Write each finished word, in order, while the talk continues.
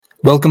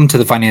Welcome to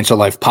the Financial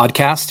Life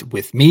Podcast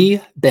with me,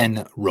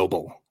 Ben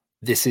Roble.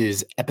 This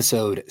is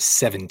episode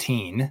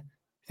 17.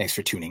 Thanks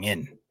for tuning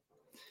in.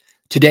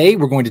 Today,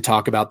 we're going to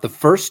talk about the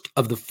first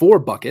of the four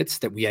buckets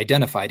that we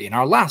identified in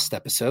our last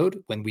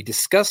episode when we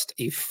discussed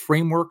a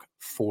framework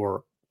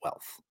for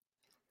wealth.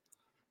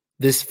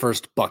 This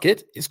first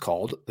bucket is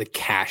called the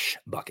cash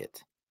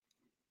bucket.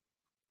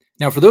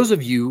 Now, for those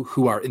of you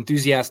who are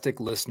enthusiastic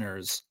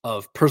listeners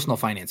of personal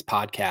finance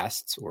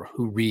podcasts or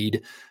who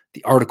read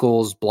the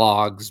articles,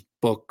 blogs,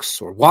 books,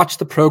 or watch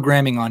the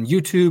programming on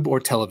YouTube or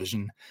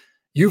television,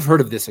 you've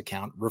heard of this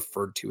account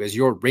referred to as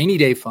your rainy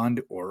day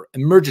fund or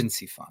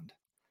emergency fund.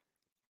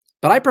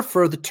 But I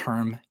prefer the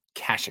term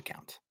cash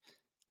account.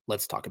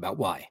 Let's talk about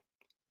why.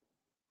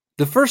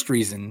 The first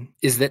reason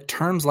is that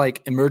terms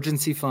like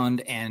emergency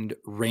fund and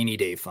rainy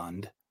day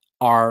fund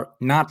are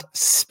not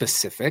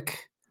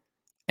specific,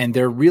 and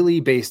they're really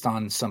based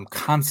on some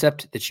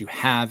concept that you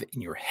have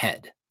in your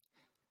head.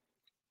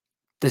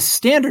 The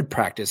standard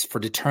practice for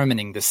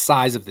determining the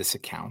size of this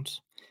account,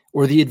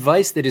 or the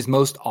advice that is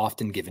most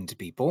often given to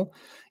people,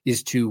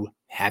 is to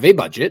have a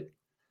budget,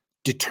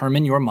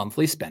 determine your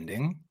monthly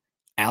spending,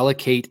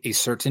 allocate a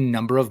certain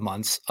number of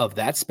months of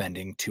that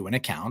spending to an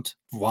account,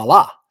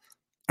 voila,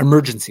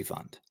 emergency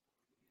fund.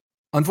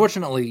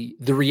 Unfortunately,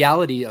 the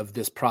reality of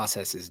this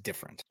process is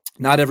different.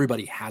 Not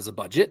everybody has a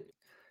budget.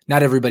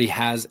 Not everybody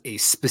has a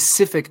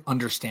specific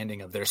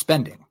understanding of their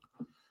spending.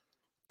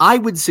 I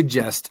would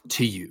suggest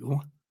to you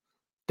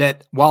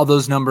that while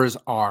those numbers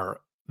are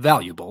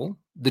valuable,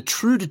 the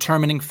true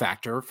determining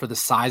factor for the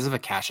size of a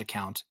cash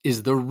account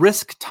is the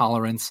risk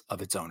tolerance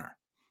of its owner.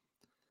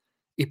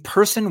 A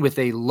person with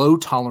a low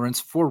tolerance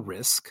for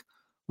risk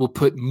will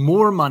put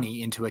more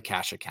money into a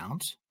cash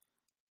account,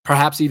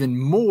 perhaps even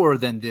more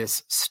than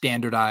this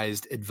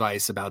standardized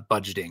advice about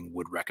budgeting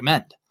would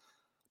recommend.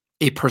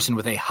 A person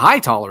with a high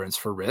tolerance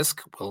for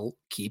risk will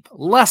keep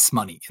less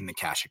money in the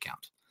cash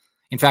account.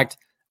 In fact,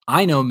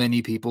 I know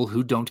many people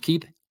who don't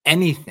keep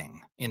anything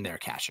in their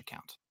cash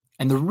account.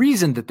 And the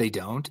reason that they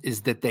don't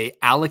is that they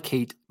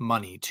allocate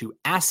money to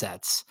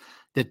assets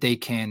that they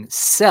can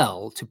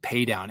sell to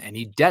pay down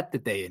any debt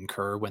that they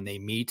incur when they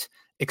meet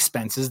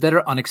expenses that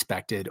are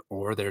unexpected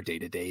or their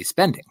day-to-day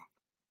spending.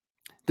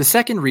 The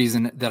second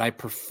reason that I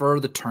prefer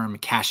the term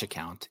cash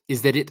account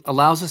is that it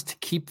allows us to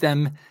keep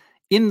them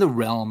in the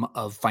realm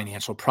of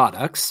financial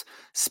products,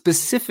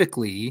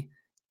 specifically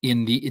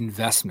in the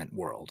investment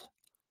world.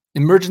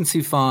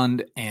 Emergency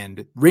fund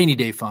and rainy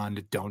day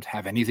fund don't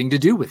have anything to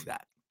do with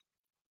that.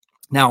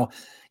 Now,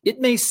 it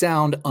may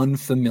sound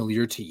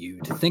unfamiliar to you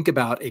to think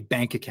about a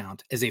bank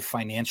account as a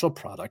financial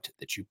product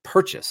that you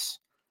purchase,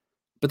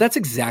 but that's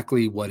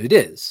exactly what it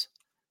is.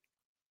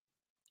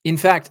 In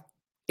fact,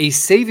 a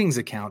savings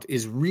account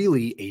is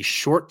really a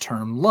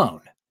short-term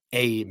loan,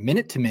 a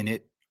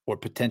minute-to-minute or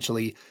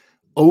potentially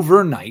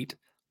overnight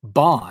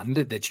bond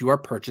that you are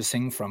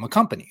purchasing from a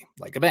company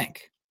like a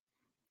bank.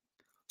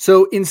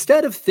 So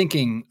instead of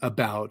thinking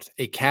about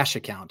a cash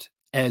account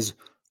as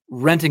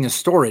renting a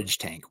storage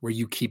tank where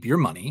you keep your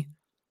money,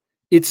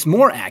 it's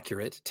more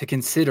accurate to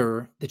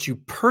consider that you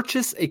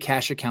purchase a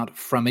cash account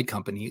from a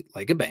company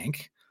like a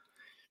bank,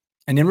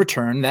 and in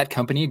return, that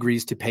company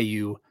agrees to pay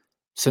you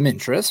some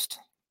interest,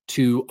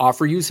 to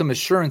offer you some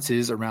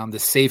assurances around the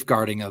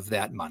safeguarding of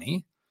that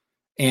money,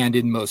 and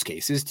in most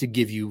cases, to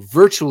give you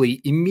virtually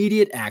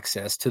immediate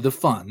access to the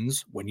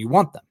funds when you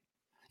want them.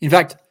 In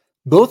fact,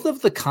 both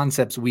of the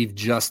concepts we've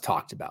just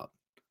talked about,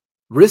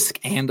 risk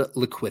and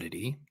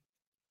liquidity,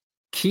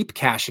 keep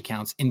cash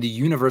accounts in the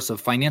universe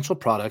of financial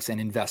products and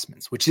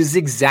investments, which is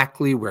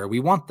exactly where we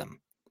want them.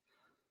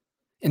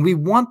 And we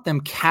want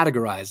them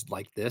categorized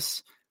like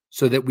this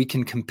so that we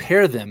can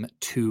compare them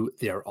to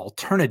their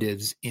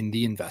alternatives in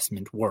the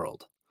investment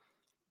world.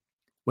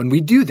 When we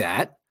do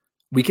that,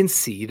 we can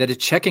see that a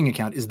checking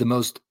account is the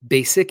most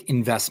basic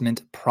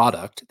investment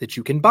product that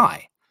you can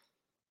buy.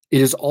 It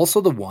is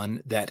also the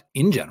one that,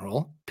 in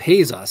general,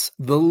 pays us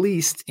the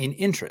least in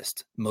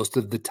interest, most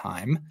of the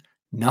time,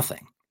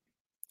 nothing.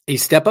 A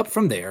step up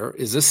from there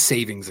is a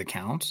savings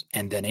account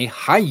and then a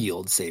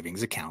high-yield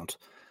savings account,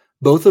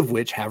 both of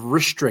which have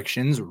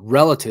restrictions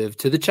relative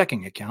to the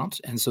checking account,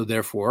 and so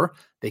therefore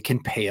they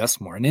can pay us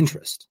more in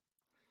interest.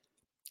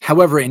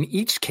 However, in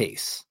each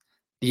case,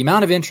 the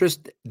amount of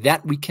interest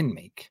that we can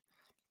make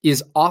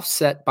is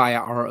offset by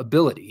our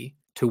ability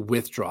to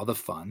withdraw the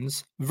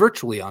funds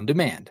virtually on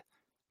demand.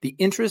 The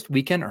interest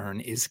we can earn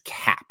is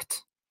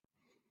capped.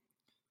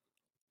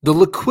 The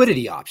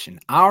liquidity option,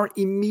 our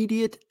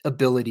immediate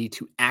ability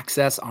to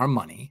access our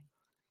money,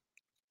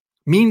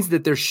 means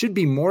that there should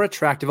be more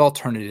attractive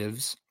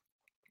alternatives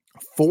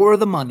for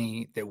the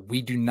money that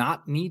we do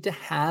not need to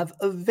have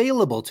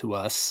available to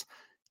us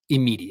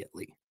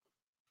immediately.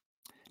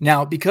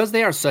 Now, because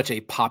they are such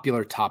a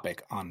popular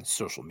topic on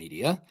social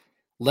media,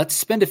 let's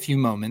spend a few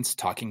moments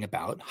talking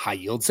about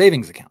high-yield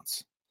savings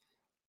accounts.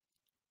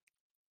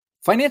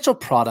 Financial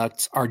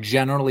products are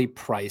generally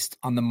priced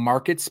on the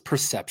market's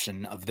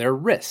perception of their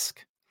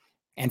risk.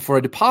 And for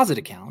a deposit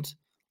account,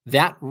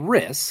 that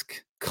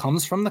risk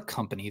comes from the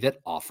company that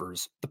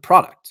offers the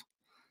product.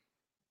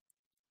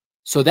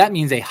 So that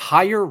means a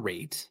higher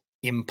rate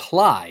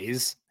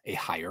implies a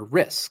higher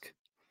risk.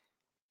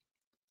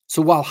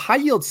 So while high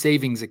yield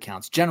savings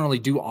accounts generally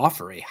do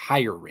offer a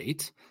higher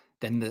rate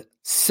than the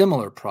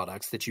similar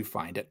products that you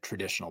find at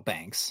traditional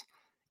banks,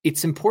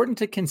 it's important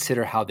to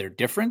consider how they're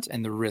different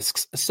and the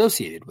risks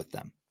associated with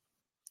them.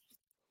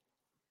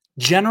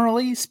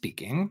 Generally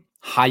speaking,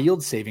 high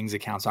yield savings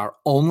accounts are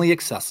only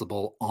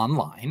accessible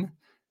online,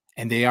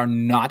 and they are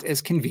not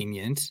as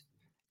convenient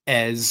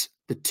as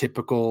the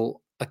typical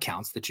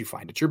accounts that you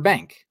find at your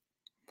bank.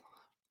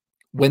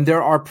 When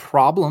there are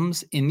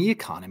problems in the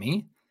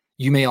economy,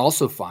 you may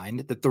also find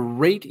that the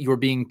rate you're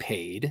being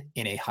paid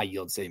in a high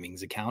yield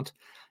savings account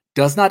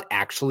does not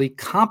actually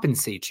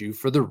compensate you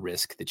for the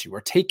risk that you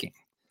are taking.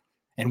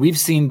 And we've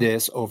seen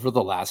this over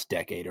the last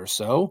decade or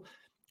so.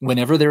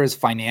 Whenever there is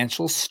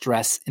financial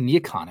stress in the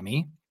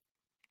economy,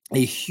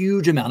 a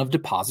huge amount of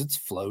deposits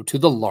flow to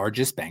the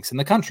largest banks in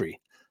the country,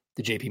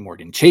 the JP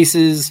Morgan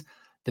Chases,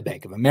 the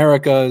Bank of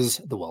Americas,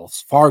 the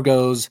Wells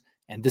Fargos,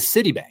 and the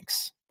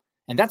Citibanks.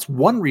 And that's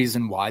one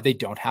reason why they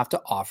don't have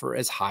to offer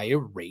as high a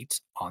rate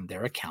on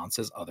their accounts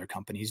as other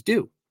companies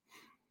do.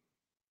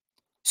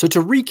 So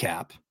to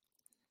recap,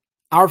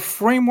 our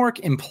framework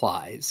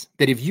implies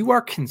that if you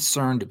are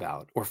concerned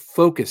about or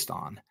focused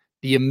on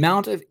the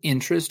amount of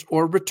interest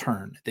or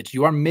return that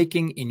you are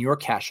making in your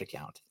cash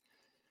account,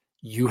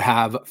 you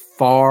have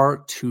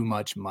far too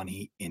much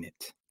money in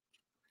it.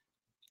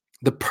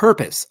 The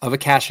purpose of a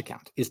cash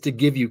account is to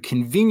give you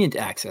convenient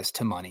access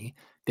to money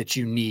that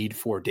you need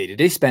for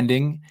day-to-day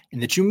spending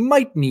and that you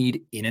might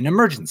need in an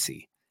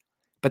emergency.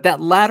 But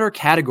that latter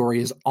category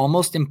is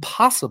almost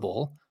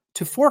impossible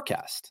to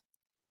forecast.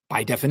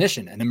 By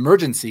definition, an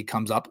emergency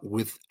comes up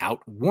without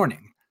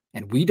warning,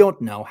 and we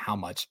don't know how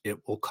much it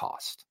will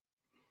cost.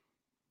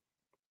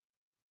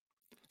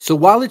 So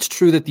while it's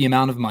true that the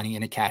amount of money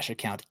in a cash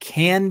account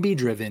can be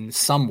driven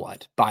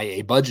somewhat by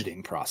a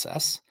budgeting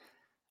process,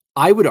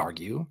 I would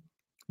argue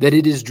that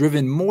it is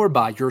driven more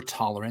by your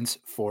tolerance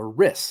for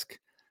risk.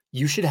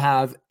 You should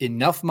have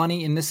enough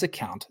money in this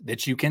account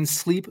that you can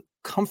sleep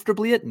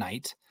comfortably at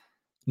night,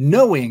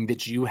 knowing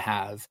that you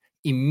have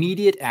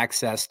immediate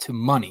access to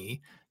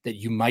money that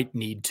you might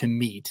need to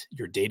meet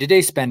your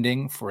day-to-day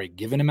spending for a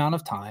given amount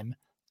of time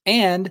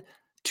and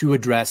to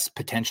address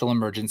potential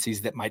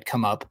emergencies that might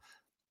come up,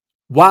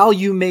 while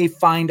you may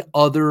find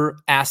other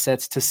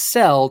assets to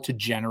sell to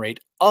generate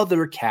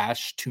other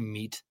cash to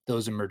meet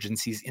those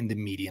emergencies in the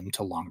medium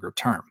to longer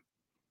term.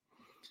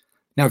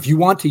 Now, if you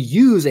want to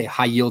use a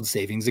high yield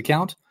savings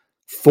account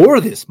for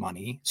this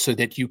money so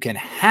that you can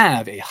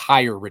have a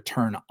higher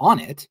return on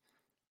it,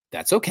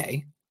 that's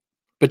okay.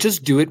 But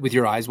just do it with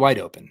your eyes wide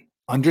open,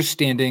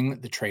 understanding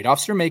the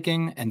trade-offs you're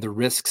making and the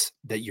risks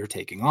that you're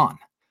taking on.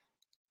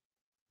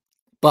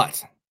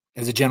 But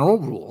as a general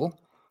rule,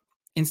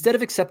 instead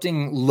of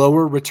accepting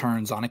lower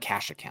returns on a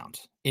cash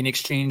account in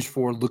exchange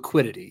for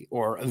liquidity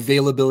or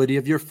availability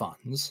of your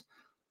funds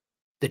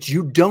that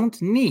you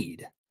don't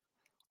need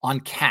on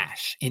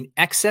cash in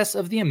excess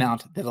of the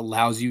amount that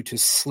allows you to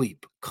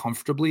sleep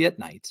comfortably at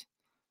night,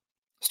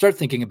 start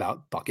thinking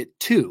about bucket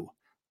 2,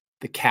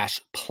 the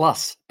cash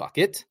plus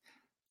bucket,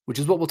 which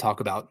is what we'll talk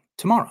about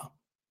tomorrow.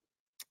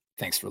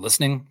 Thanks for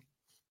listening.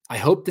 I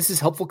hope this is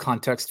helpful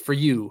context for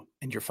you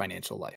and your financial life.